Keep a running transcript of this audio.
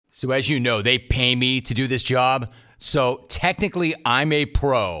So as you know, they pay me to do this job. So technically, I'm a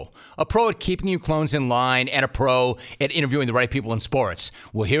pro at keeping you clones in line and a pro at interviewing the right people in sports.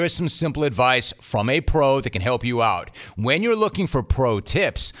 Well, here is some simple advice from a pro that can help you out. When you're looking for pro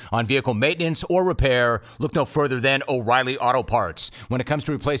tips on vehicle maintenance or repair, look no further than O'Reilly Auto Parts. When it comes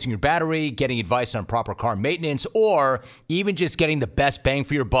to replacing your battery, getting advice on proper car maintenance, or even just getting the best bang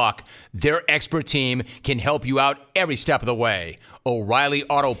for your buck, their expert team can help you out every step of the way. O'Reilly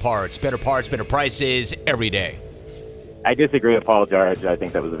Auto Parts, better prices every day. I disagree with Paul George. I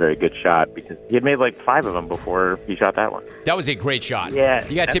think that was a very good shot because he had made like 5 of them before he shot that one. That was a great shot. Yeah.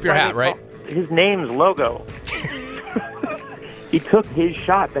 You got to tip your hat, right? His name's logo. He took his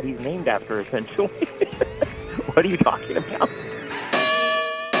shot that he's named after, essentially. What are you talking about?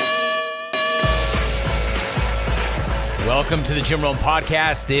 Welcome to the Jim Rome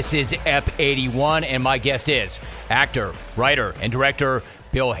Podcast. This is Ep 81, and my guest is actor, writer, and director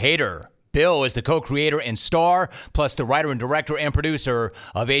Bill Hader. Bill is the co-creator and star, plus the writer and director and producer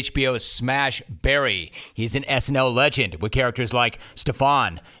of HBO's smash Barry. He's an SNL legend with characters like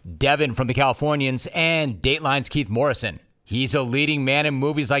Stefan, Devin from the Californians, and Dateline's Keith Morrison. He's a leading man in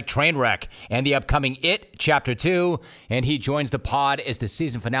movies like Trainwreck and the upcoming It Chapter 2, and he joins the pod as the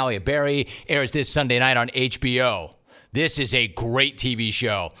season finale of Barry airs this Sunday night on HBO. This is a great TV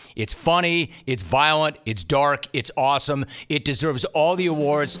show. It's funny, it's violent, it's dark, it's awesome. It deserves all the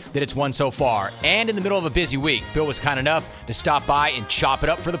awards that it's won so far. And in the middle of a busy week, Bill was kind enough to stop by and chop it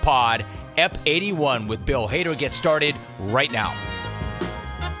up for the pod. Ep 81 with Bill Hader gets started right now.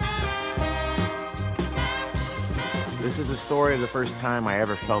 This is a story of the first time I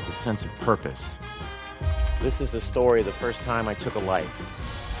ever felt a sense of purpose. This is the story of the first time I took a life.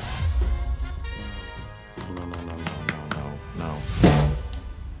 No.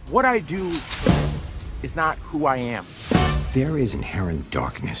 What I do is not who I am. There is inherent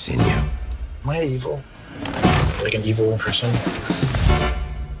darkness in you. Am I evil? Like an evil person?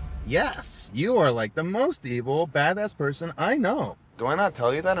 Yes, you are like the most evil, badass person I know. Do I not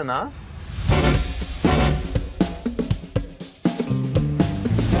tell you that enough?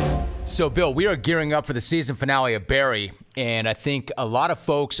 So, Bill, we are gearing up for the season finale of Barry, and I think a lot of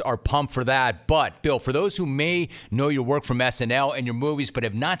folks are pumped for that. But, Bill, for those who may know your work from SNL and your movies but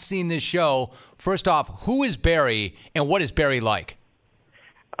have not seen this show, first off, who is Barry, and what is Barry like?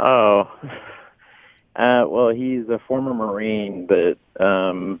 Well, he's a former Marine that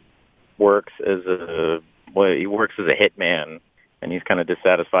works as a hitman, and he's kind of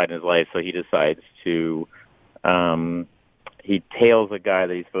dissatisfied in his life, so he decides to he tails a guy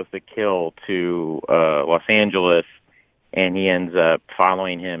that he's supposed to kill to Los Angeles, and he ends up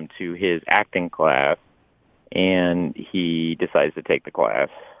following him to his acting class, and he decides to take the class.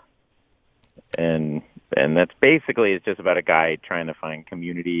 And that's basically, it's just about a guy trying to find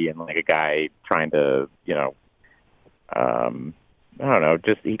community and like a guy trying to, I don't know,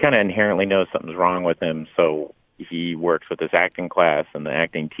 just he kind of inherently knows something's wrong with him, so he works with this acting class and the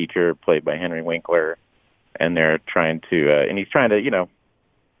acting teacher, played by Henry Winkler, and they're trying to, and he's trying to,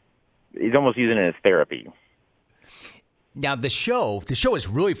 he's almost using it as therapy. Now, the show is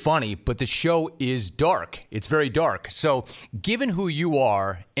really funny, but the show is dark. It's very dark. So, given who you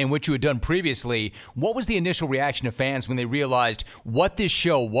are and what you had done previously, what was the initial reaction of fans when they realized what this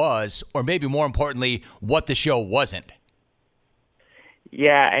show was, or maybe more importantly, what the show wasn't?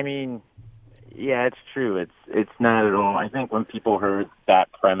 Yeah, I mean, yeah, it's true. It's not at all. I think when people heard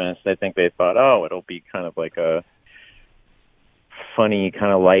that premise, I think they thought, oh, it'll be kind of like a funny,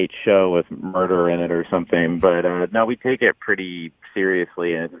 kind of light show with murder in it or something. But no, we take it pretty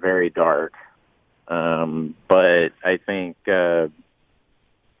seriously, and it's very dark. But I think, I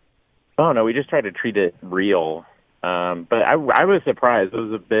don't know, we just try to treat it real. But I was surprised. It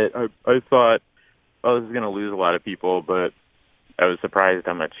was a bit, I thought, oh, this is going to lose a lot of people, but I was surprised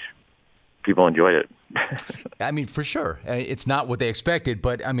how much people enjoyed it. I mean, for sure. It's not what they expected,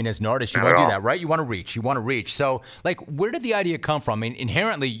 but I mean, as an artist, you want to do that, right? You want to reach. So, like, where did the idea come from? I mean,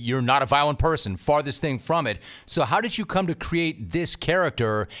 inherently, you're not a violent person, farthest thing from it. So how did you come to create this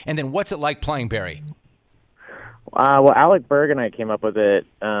character, and then what's it like playing Barry? Well, Alec Berg and I came up with it.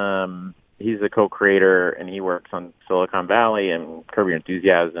 He's the co-creator, and he works on Silicon Valley and Curb Your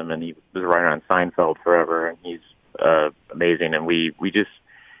Enthusiasm, and he was a writer on Seinfeld forever, and he's amazing. And we just,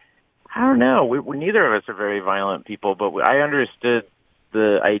 I don't know. We neither of us are very violent people, but I understood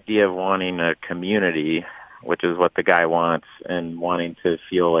the idea of wanting a community, which is what the guy wants, and wanting to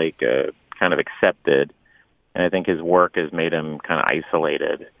feel like kind of accepted. And I think his work has made him kind of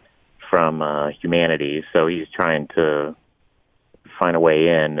isolated from humanity, so he's trying to find a way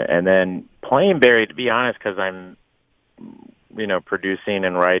in. And then playing Barry, to be honest, because I'm producing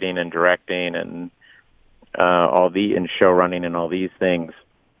and writing and directing and and show running and all these things,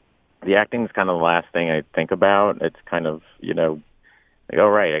 the acting is kind of the last thing I think about. It's kind of, like, oh,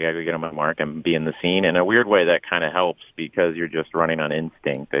 right, I got to get on my mark and be in the scene. In a weird way, that kind of helps because you're just running on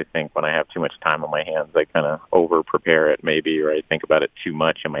instinct. I think when I have too much time on my hands, I kind of over-prepare it maybe, or I think about it too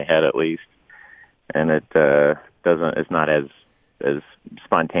much in my head at least. And it's not as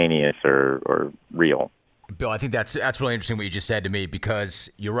spontaneous or real. Bill, I think that's really interesting what you just said to me, because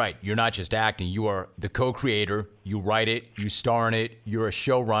you're right. You're not just acting. You are the co-creator. You write it. You star in it. You're a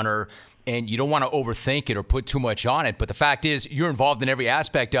showrunner, and you don't want to overthink it or put too much on it. But the fact is, you're involved in every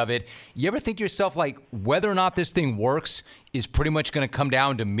aspect of it. You ever think to yourself, like, whether or not this thing works is pretty much going to come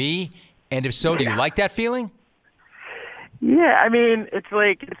down to me? And if so, do you like that feeling? Yeah, I mean, it's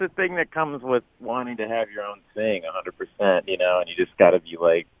a thing that comes with wanting to have your own thing 100%, and you just got to be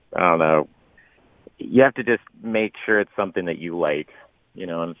like, I don't know, you have to just make sure it's something that you like,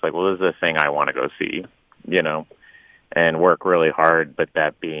 and it's like, well, this is a thing I want to go see, and work really hard, but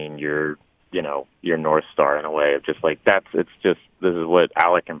that being your North Star in a way of just like, this is what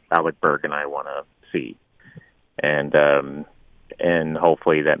Alec Berg and I want to see. And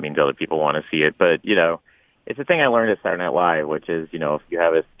hopefully that means other people want to see it. But, it's a thing I learned at Saturday Night Live, which is, if you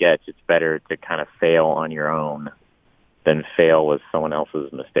have a sketch, it's better to kind of fail on your own than fail with someone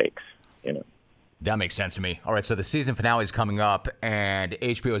else's mistakes, That makes sense to me. All right, so the season finale is coming up, and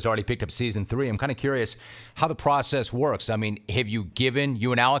HBO has already picked up season 3. I'm kind of curious how the process works. I mean, you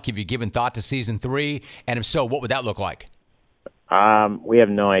and Alec, have you given thought to season 3? And if so, what would that look like? We have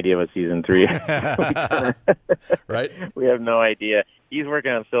no idea what season 3 is. Right? We have no idea. He's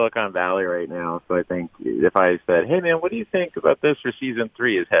working on Silicon Valley right now, so I think if I said, hey, man, what do you think about this for season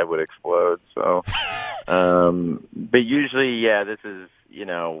 3, his head would explode. So, but usually, yeah, this is,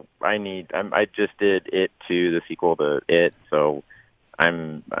 I just did It 2, the sequel to It, so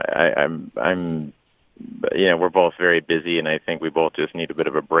we're both very busy, and I think we both just need a bit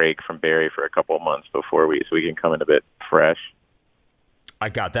of a break from Barry for a couple of months before we can come in a bit fresh. I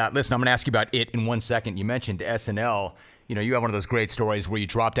got that. Listen, I'm going to ask you about It in 1 second. You mentioned SNL. You have one of those great stories where you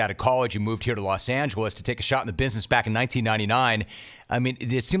dropped out of college, you moved here to Los Angeles to take a shot in the business back in 1999. I mean,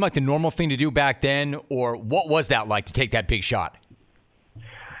 did it seem like the normal thing to do back then, or what was that like to take that big shot?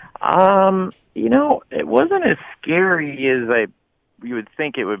 It wasn't as scary as you would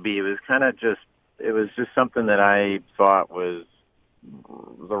think it would be. It was kind of just something that I thought was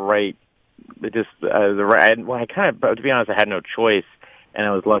the right. But to be honest, I had no choice, and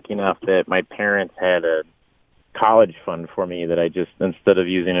I was lucky enough that my parents had a college fund for me that I just, instead of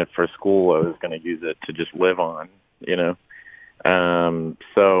using it for school, I was going to use it to just live on, but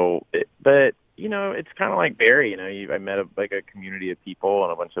it's kind of like Barry, I met a community of people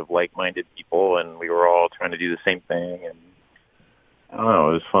and a bunch of like-minded people, and we were all trying to do the same thing, and I don't know,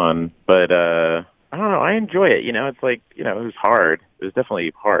 it was fun, but I don't know, I enjoy it, it's like, it was hard, it was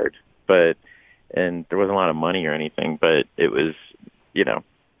definitely hard, and there wasn't a lot of money or anything, but it was, I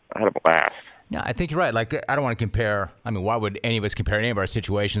had a blast. Yeah, I think you're right. Like, I don't want to compare. I mean, why would any of us compare any of our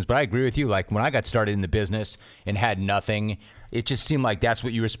situations? But I agree with you. Like, when I got started in the business and had nothing, it just seemed like that's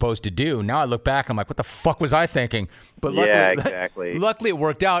what you were supposed to do. Now I look back, and I'm like, what the fuck was I thinking? But luckily, yeah, exactly. Luckily, it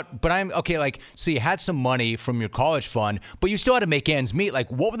worked out. But I'm okay. Like, so you had some money from your college fund, but you still had to make ends meet. Like,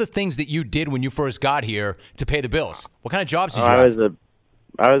 what were the things that you did when you first got here to pay the bills? What kind of jobs did you have?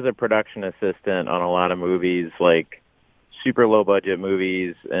 I was a production assistant on a lot of movies, like super low budget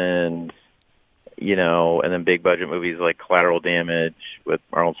movies, and then big budget movies like Collateral Damage with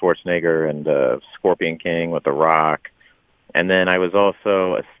Arnold Schwarzenegger and Scorpion King with The Rock. And then I was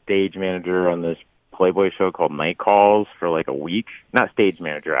also a stage manager on this Playboy show called Night Calls for like a week. Not stage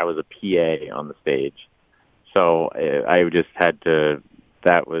manager, I was a PA on the stage. So I just had to,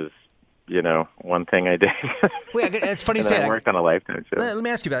 that was, one thing I did. Wait, it's funny you say that. I worked on a Lifetime show. Let me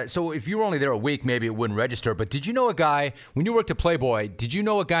ask you about it. So if you were only there a week, maybe it wouldn't register. But did you know a guy, when you worked at Playboy, did you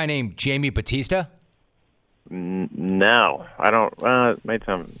know a guy named Jamie Batista? No, I don't. I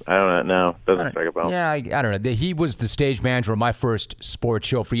don't know. Doesn't strike a bell. Yeah, I don't know. He was the stage manager of my first sports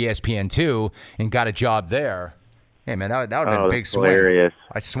show for ESPN2 and got a job there. Hey, man, that would have been a big swing. Hilarious.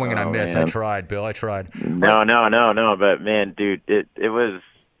 I swing and I miss. Man. I tried, Bill. I tried. No. But, man, dude, it was...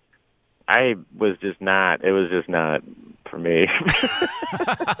 It was just not for me.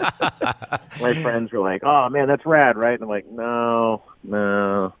 My friends were like, "Oh man, that's rad, right?" And I'm like, "No."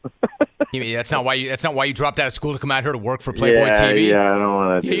 That's not why you dropped out of school to come out here to work for Playboy TV. Yeah, I don't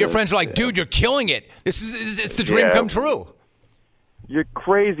want to. Your friends are like, "Dude, you're killing it. It's the dream come true." you're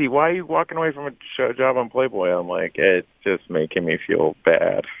crazy. Why are you walking away from a show job on Playboy? I'm like, it's just making me feel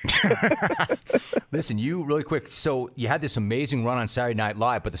bad. Listen, you really quick. So you had this amazing run on Saturday Night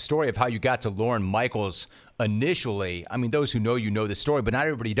Live, but the story of how you got to Lorne Michaels initially, I mean, those who know you know the story, but not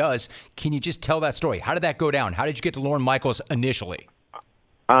everybody does. Can you just tell that story? How did that go down? How did you get to Lorne Michaels initially?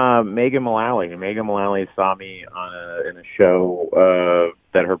 Megan Mullally. Megan Mullally saw me in a show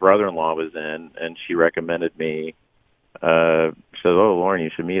that her brother-in-law was in, and she recommended me. She says, "Oh, Lorne, you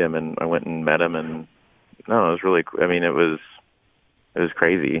should meet him." And I went and met him, and no, it was really. I mean, it was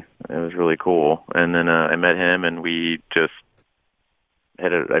crazy. It was really cool. And then I met him, and we just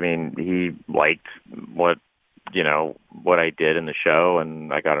had I mean, he liked what I did in the show,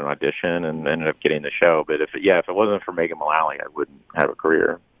 and I got an audition and ended up getting the show. But if it wasn't for Megan Mullally, I wouldn't have a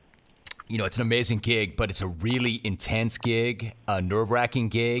career. You know, it's an amazing gig, but it's a really intense gig, a nerve-wracking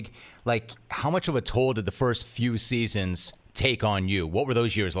gig. Like, how much of a toll did the first few seasons take on you? What were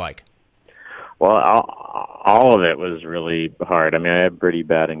those years like? Well, all of it was really hard. I mean, I had pretty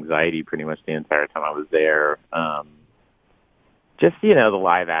bad anxiety pretty much the entire time I was there. Just, the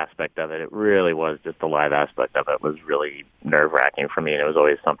live aspect of it. It really was just the live aspect of it was really nerve-wracking for me, and it was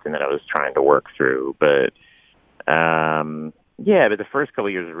always something that I was trying to work through. But, but the first couple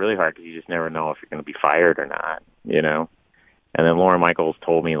of years was really hard because you just never know if you're going to be fired or not, And then Lorne Michaels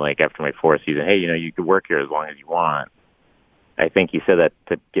told me, like, after my fourth season, hey, you could work here as long as you want. I think he said that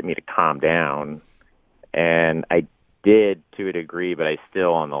to get me to calm down, and I did to a degree, but I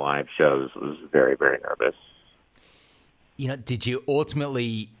still, on the live shows, was very, very nervous. Did you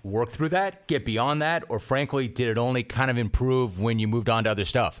ultimately work through that, get beyond that, or frankly, did it only kind of improve when you moved on to other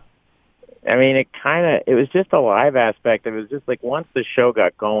stuff? I mean, it was just a live aspect. It was just like once the show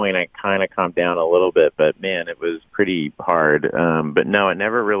got going, I kind of calmed down a little bit, but man, it was pretty hard. But no, it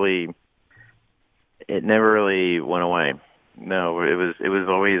never really went away. No, it was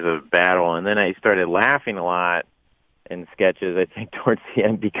always a battle. And then I started laughing a lot in sketches, I think, towards the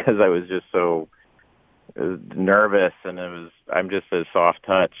end because I was just so nervous, and I'm just a soft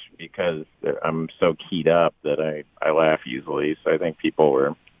touch because I'm so keyed up that I laugh easily. So I think people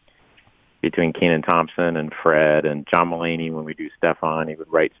were between Kenan Thompson and Fred and John Mulaney. When we do Stefan, he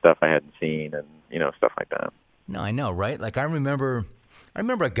would write stuff I hadn't seen and stuff like that. No, I know, right? Like I remember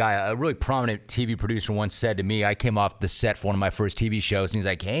a guy, a really prominent TV producer once said to me, I came off the set for one of my first TV shows, and he's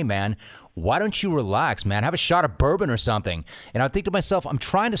like, hey, man, why don't you relax, man? Have a shot of bourbon or something. And I think to myself, I'm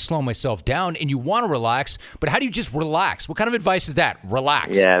trying to slow myself down, and you want to relax, but how do you just relax? What kind of advice is that?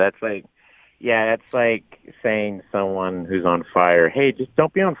 Relax. Yeah, that's like saying someone who's on fire, hey, just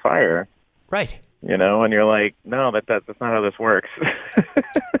don't be on fire. Right. And you're like, no, that's not how this works.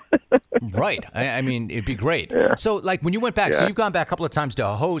 Right. I mean, it'd be great. Yeah. So, like, when you went back, so you've gone back a couple of times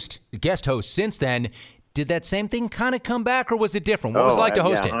to guest host since then. Did that same thing kind of come back, or was it different? What was it like to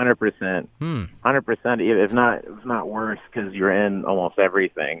host it? 100%. 100%. If not worse, because you're in almost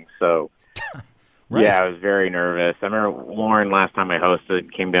everything. So, right. Yeah, I was very nervous. I remember Lorne, last time I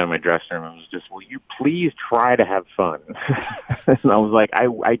hosted, came down to my dressing room and was just, will you please try to have fun? And I was like,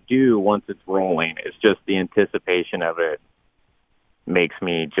 I do once it's rolling. It's just the anticipation of it makes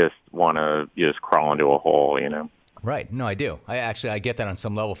me just want to just crawl into a hole, Right. No, I do. I get that on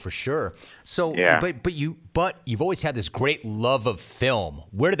some level for sure. So, yeah. But you've always had this great love of film.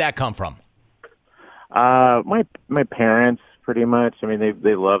 Where did that come from? My parents, pretty much. I mean,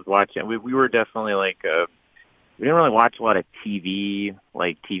 they loved watching. We were definitely like we didn't really watch a lot of TV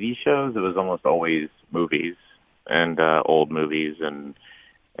shows. It was almost always movies and old movies and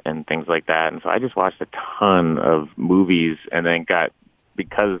things like that. And so I just watched a ton of movies, and then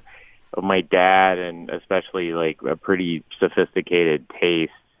because of my dad and especially like a pretty sophisticated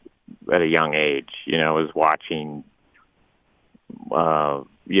taste at a young age, was watching,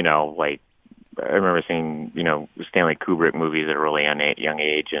 like I remember seeing, Stanley Kubrick movies at a really young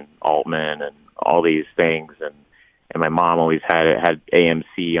age, and Altman and all these things. And my mom always had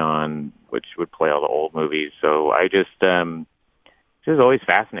AMC on, which would play all the old movies. So I just was always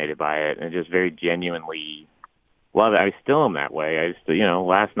fascinated by it and just very genuinely love it. I still am that way. I still,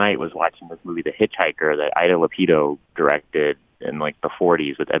 last night was watching this movie, The Hitchhiker, that Ida Lupito directed in like the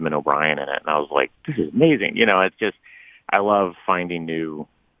 40s with Edmund O'Brien in it. And I was like, this is amazing. It's just, I love finding new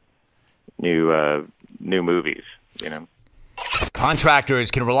movies,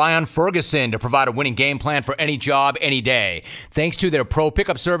 Contractors can rely on Ferguson to provide a winning game plan for any job, any day. Thanks to their pro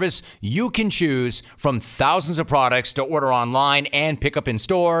pickup service, you can choose from thousands of products to order online and pick up in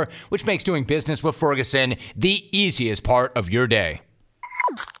store, which makes doing business with Ferguson the easiest part of your day.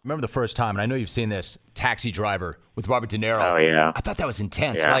 Remember the first time, and I know you've seen this, Taxi Driver with Robert De Niro. Oh, yeah. I thought that was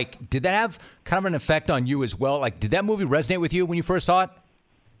intense. Yeah. Like, did that have kind of an effect on you as well? Like, did that movie resonate with you when you first saw it?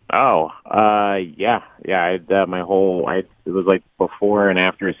 Oh, yeah. It was like before and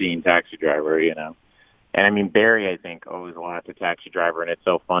after seeing Taxi Driver, you know. And I mean, Barry, I think, owes a lot to Taxi Driver, and it's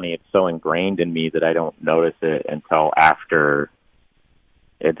so funny. It's so ingrained in me that I don't notice it until after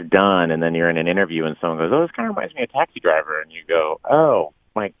it's done, and then you're in an interview and someone goes, "Oh, this kind of reminds me of Taxi Driver," and you go, "Oh,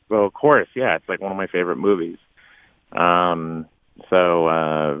 like, well, of course, yeah, it's like one of my favorite movies." Yeah,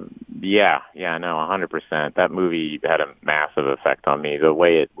 no, 100%. That movie had a massive effect on me. The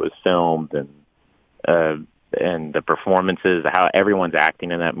way it was filmed and the performances, how everyone's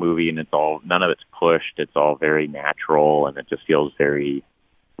acting in that movie, and none of it's pushed. It's all very natural, and it just feels very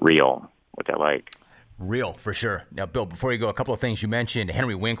real, which I like. Real, for sure. Now, Bill, before you go, a couple of things. You mentioned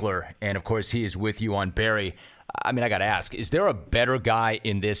Henry Winkler, and of course, he is with you on Barry. I mean, I got to ask, is there a better guy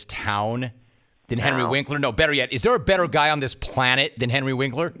in this town than Henry Winkler? No, better yet, is there a better guy on this planet than Henry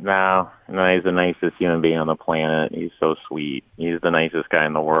Winkler? No, he's the nicest human being on the planet. He's so sweet. He's the nicest guy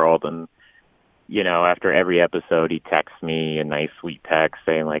in the world, and you know, after every episode, he texts me a nice, sweet text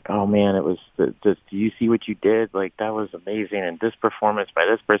saying, like, "Oh, man, it was just, do you see what you did? Like, that was amazing. And this performance by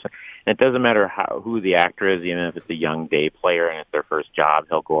this person." And it doesn't matter who the actor is, even if it's a young day player and it's their first job,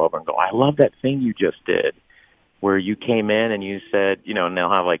 he'll go over and go, "I love that thing you just did where you came in and you said," you know, and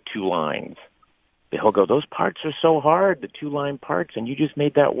they'll have like 2 lines. He'll go, "Those parts are so hard, the 2-line parts, and you just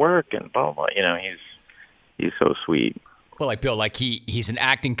made that work." And blah, blah. You know, he's so sweet. Well, like Bill, like he's an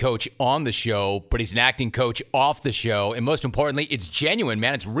acting coach on the show, but he's an acting coach off the show. And most importantly, it's genuine,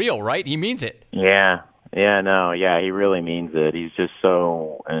 man. It's real, right? He means it. Yeah, he really means it. He's just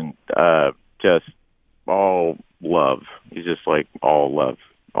so, and just all love. He's just like all love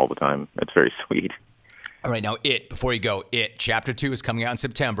all the time. It's very sweet. All right, now before you go, Chapter 2 is coming out in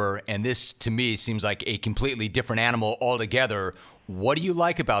September, and this, to me, seems like a completely different animal altogether. What do you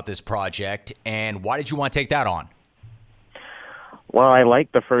like about this project, and why did you want to take that on? Well, I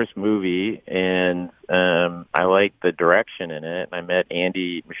liked the first movie, and I liked the direction in it. I met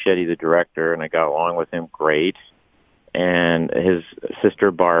Andy Muschietti, the director, and I got along with him great. And his sister,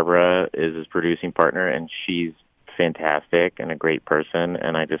 Barbara, is his producing partner, and she's fantastic and a great person.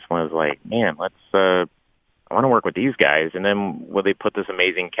 And I just was like, man, I want to work with these guys. And then when they put this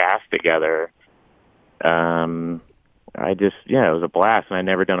amazing cast together, it was a blast. And I'd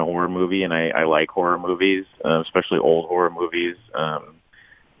never done a horror movie, and I like horror movies, especially old horror movies.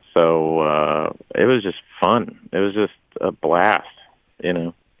 So it was just fun. It was just a blast, you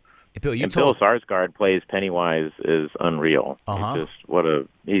know. Hey, Bill, Bill Skarsgård plays Pennywise is unreal. Uh-huh.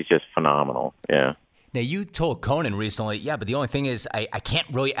 He's just phenomenal. Yeah. Now, you told Conan recently, but the only thing is I can't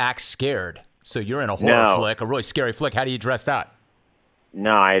really act scared. So you're in a horror flick, a really scary flick. How do you address that?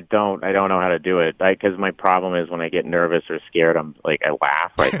 No, I don't know how to do it. Because my problem is when I get nervous or scared, I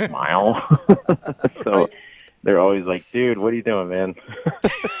laugh, I smile. So they're always like, "Dude, what are you doing, man?"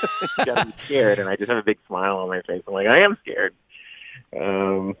 You gotta be scared, and I just have a big smile on my face. I'm like, I am scared.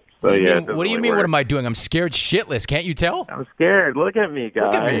 What do you mean? What am I doing? I'm scared shitless. Can't you tell? I'm scared. Look at me, guys.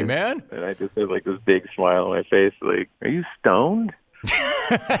 Look at me, man. And I just have like this big smile on my face. Like, are you stoned?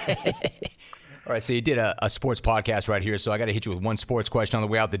 All right, so you did a sports podcast right here, so I got to hit you with one sports question on the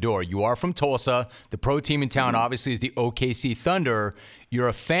way out the door. You are from Tulsa. The pro team in town obviously is the OKC Thunder. You're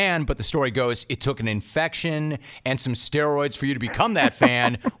a fan, but the story goes it took an infection and some steroids for you to become that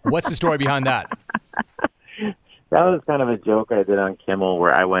fan. What's the story behind that? That was kind of a joke I did on Kimmel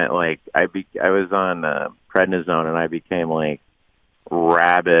where I went I was on prednisone and I became like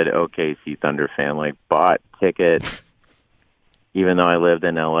rabid OKC Thunder fan, like bought tickets even though I lived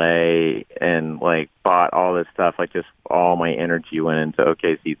in LA and like bought all this stuff, like just all my energy went into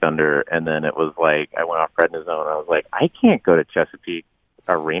OKC Thunder. And then it was like, I went off prednisone and I was like, I can't go to Chesapeake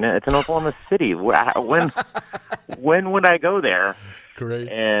Arena. It's in Oklahoma City. When would I go there? Great.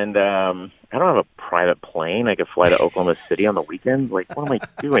 And I don't have a private plane. I could fly to Oklahoma City on the weekends. Like, what am I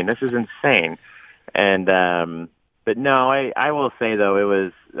doing? This is insane. And but no, I will say though, it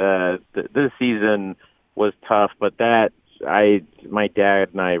was this season was tough, but my dad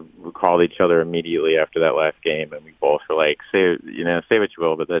and I called each other immediately after that last game, and we both were like, say what you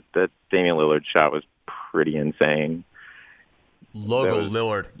will, but that Damian Lillard shot was pretty insane.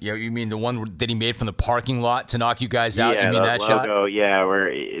 Lillard. Yeah, you mean the one that he made from the parking lot to knock you guys out? Yeah, you mean that shot? Yeah,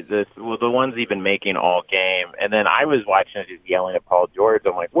 the ones he's been making all game. And then I was watching it just yelling at Paul George.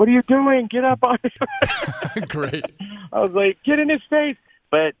 I'm like, what are you doing? Get up on him. Great. I was like, get in his face.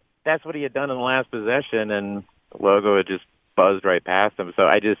 But that's what he had done in the last possession, and the logo had just buzzed right past him. So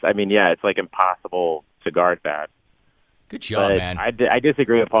it's like impossible to guard that. Good job, but man. I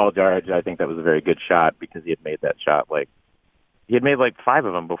disagree with Paul George. I think that was a very good shot because he had made that shot. He had made 5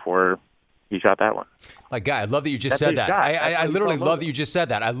 of them before he shot that one. Guy, I love that you just said that. I literally love that you just said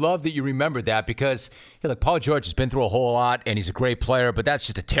that. I love that you remembered that because Paul George has been through a whole lot and he's a great player, but that's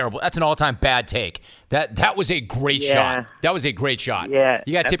just that's an all-time bad take. That was a great shot. That was a great shot. Yeah.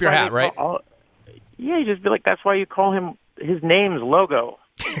 You got to tip your hat, right? You just be like, that's why you call him his name's logo.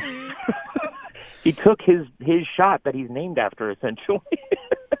 He took his shot that he's named after, essentially.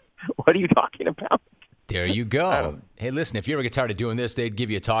 What are you talking about? There you go. Hey, listen, if you ever get tired of doing this, they'd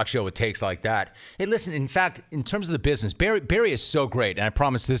give you a talk show with takes like that. Hey, listen, in fact, in terms of the business, Barry is so great, and I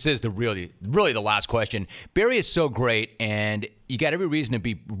promise this is really the last question. Barry is so great, and you got every reason to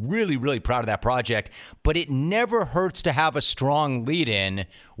be really, really proud of that project, but it never hurts to have a strong lead-in.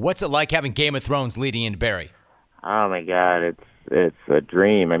 What's it like having Game of Thrones leading into Barry? Oh, my God, it's a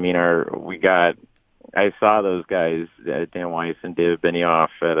dream. I mean, I saw those guys, Dan Weiss and David Benioff,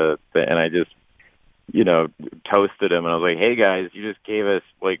 and I just, toasted him, and I was like, hey, guys, you just gave us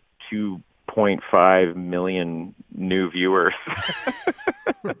 2.5 million new viewers.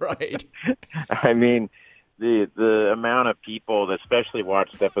 Right. I mean, the amount of people that especially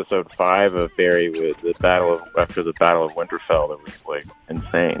watched episode 5 of Barry with after the Battle of Winterfell, that was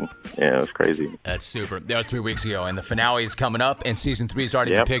insane. Yeah, it was crazy. That's super. That was 3 weeks ago, and the finale is coming up, and season 3 is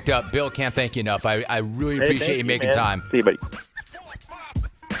already been picked up. Bill, can't thank you enough. I really appreciate you making time. See you, buddy.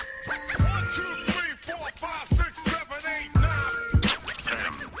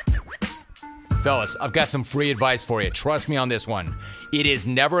 Fellas, I've got some free advice for you. Trust me on this one. It is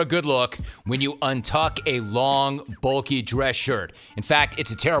never a good look when you untuck a long, bulky dress shirt. In fact, it's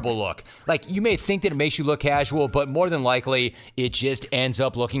a terrible look. You may think that it makes you look casual, but more than likely, it just ends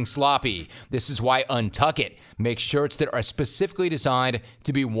up looking sloppy. This is why Untuck It makes shirts that are specifically designed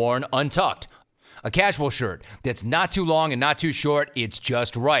to be worn untucked. A casual shirt that's not too long and not too short, it's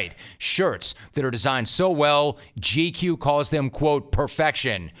just right. Shirts that are designed so well, GQ calls them, quote,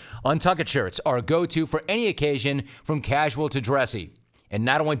 perfection. Untuck It shirts are a go-to for any occasion from casual to dressy. And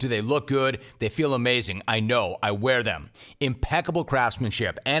not only do they look good, they feel amazing. I know, I wear them. Impeccable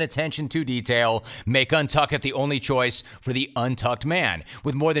craftsmanship and attention to detail make Untuck It the only choice for the untucked man.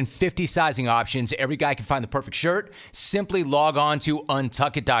 With more than 50 sizing options, every guy can find the perfect shirt. Simply log on to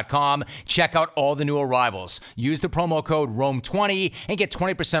untuckit.com. Check out all the new arrivals. Use the promo code ROME20 and get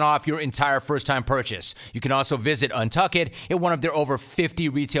 20% off your entire first-time purchase. You can also visit Untuck It at one of their over 50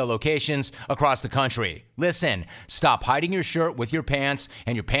 retail locations across the country. Listen, stop hiding your shirt with your pants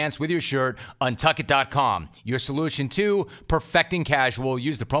and your pants with your shirt. Untuckit.com. Your solution to perfecting casual.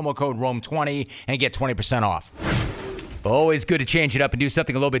 Use the promo code ROME20 and get 20% off. Always good to change it up and do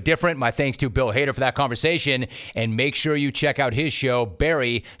something a little bit different. My thanks to Bill Hader for that conversation. And make sure you check out his show,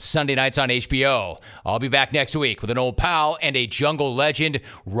 Barry, Sunday nights on HBO. I'll be back next week with an old pal and a jungle legend,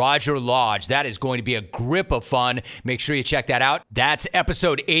 Roger Lodge. That is going to be a grip of fun. Make sure you check that out. That's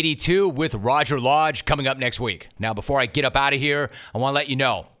episode 82 with Roger Lodge coming up next week. Now, before I get up out of here, I want to let you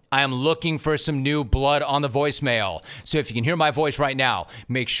know, I am looking for some new blood on the voicemail. So if you can hear my voice right now,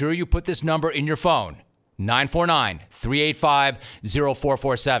 make sure you put this number in your phone.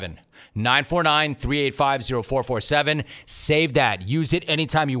 949-385-0447. 949-385-0447. Save that. Use it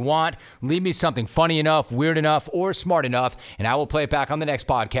anytime you want. Leave me something funny enough, weird enough, or smart enough, and I will play it back on the next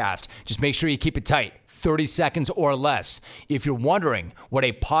podcast. Just make sure you keep it tight. 30 seconds or less. If you're wondering what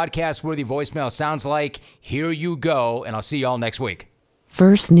a podcast-worthy voicemail sounds like, here you go, and I'll see you all next week.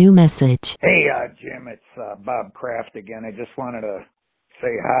 First new message. Hey, Jim, it's Bob Kraft again. I just wanted to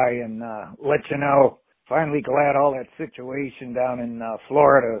say hi and let you know, finally glad all that situation down in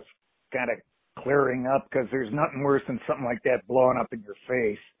Florida is kind of clearing up, because there's nothing worse than something like that blowing up in your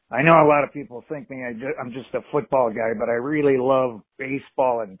face. I know a lot of people think I'm just a football guy, but I really love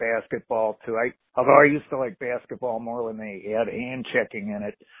baseball and basketball too. Although I used to like basketball more when they had hand checking in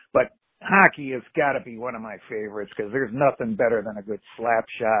it, but hockey has got to be one of my favorites, because there's nothing better than a good slap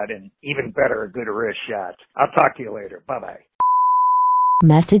shot, and even better, a good wrist shot. I'll talk to you later. Bye-bye.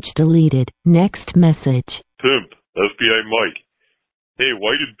 Message deleted. Next message. Pimp, FBI Mike. Hey,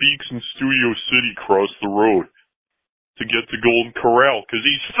 why did Beaks in Studio City cross the road to get to Golden Corral? 'Cause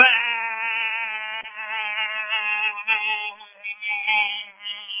he's fat!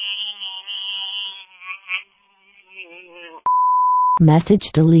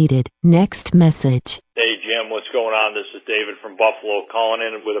 Message deleted. Next message. Hey, Jim, what's going on? This is David from Buffalo calling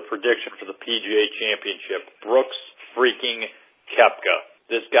in with a prediction for the PGA Championship. Brooks freaking Koepka.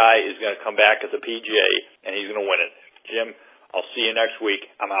 This guy is going to come back at the PGA, and he's going to win it. Jim, I'll see you next week.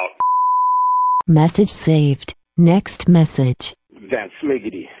 I'm out. Message saved. Next message. Van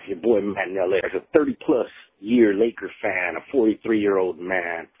Smiggity, your boy Matt in L.A. There's a 30-plus 40-year Laker fan, a 43-year-old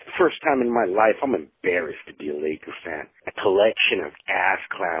man. First time in my life, I'm embarrassed to be a Laker fan. A collection of ass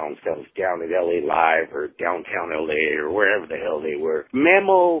clowns that was down at LA Live or downtown LA or wherever the hell they were.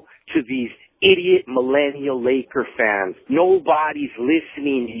 Memo to these idiot millennial Laker fans. Nobody's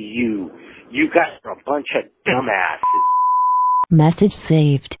listening to you. You guys are a bunch of dumbasses. Message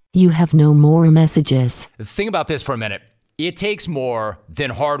saved. You have no more messages. Think about this for a minute. It takes more than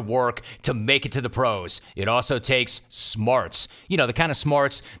hard work to make it to the pros. It also takes smarts. You know, the kind of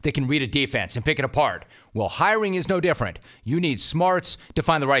smarts that can read a defense and pick it apart. Well, hiring is no different. You need smarts to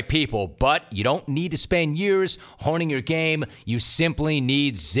find the right people, but you don't need to spend years honing your game. You simply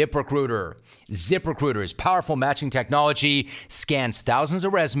need ZipRecruiter. ZipRecruiter's powerful matching technology scans thousands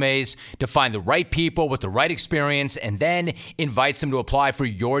of resumes to find the right people with the right experience and then invites them to apply for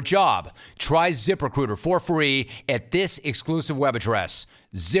your job. Try ZipRecruiter for free at this exclusive web address,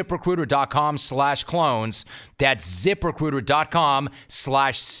 ZipRecruiter.com/clones. That's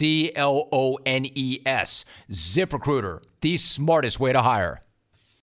ZipRecruiter.com/CLONES. ZipRecruiter, the smartest way to hire.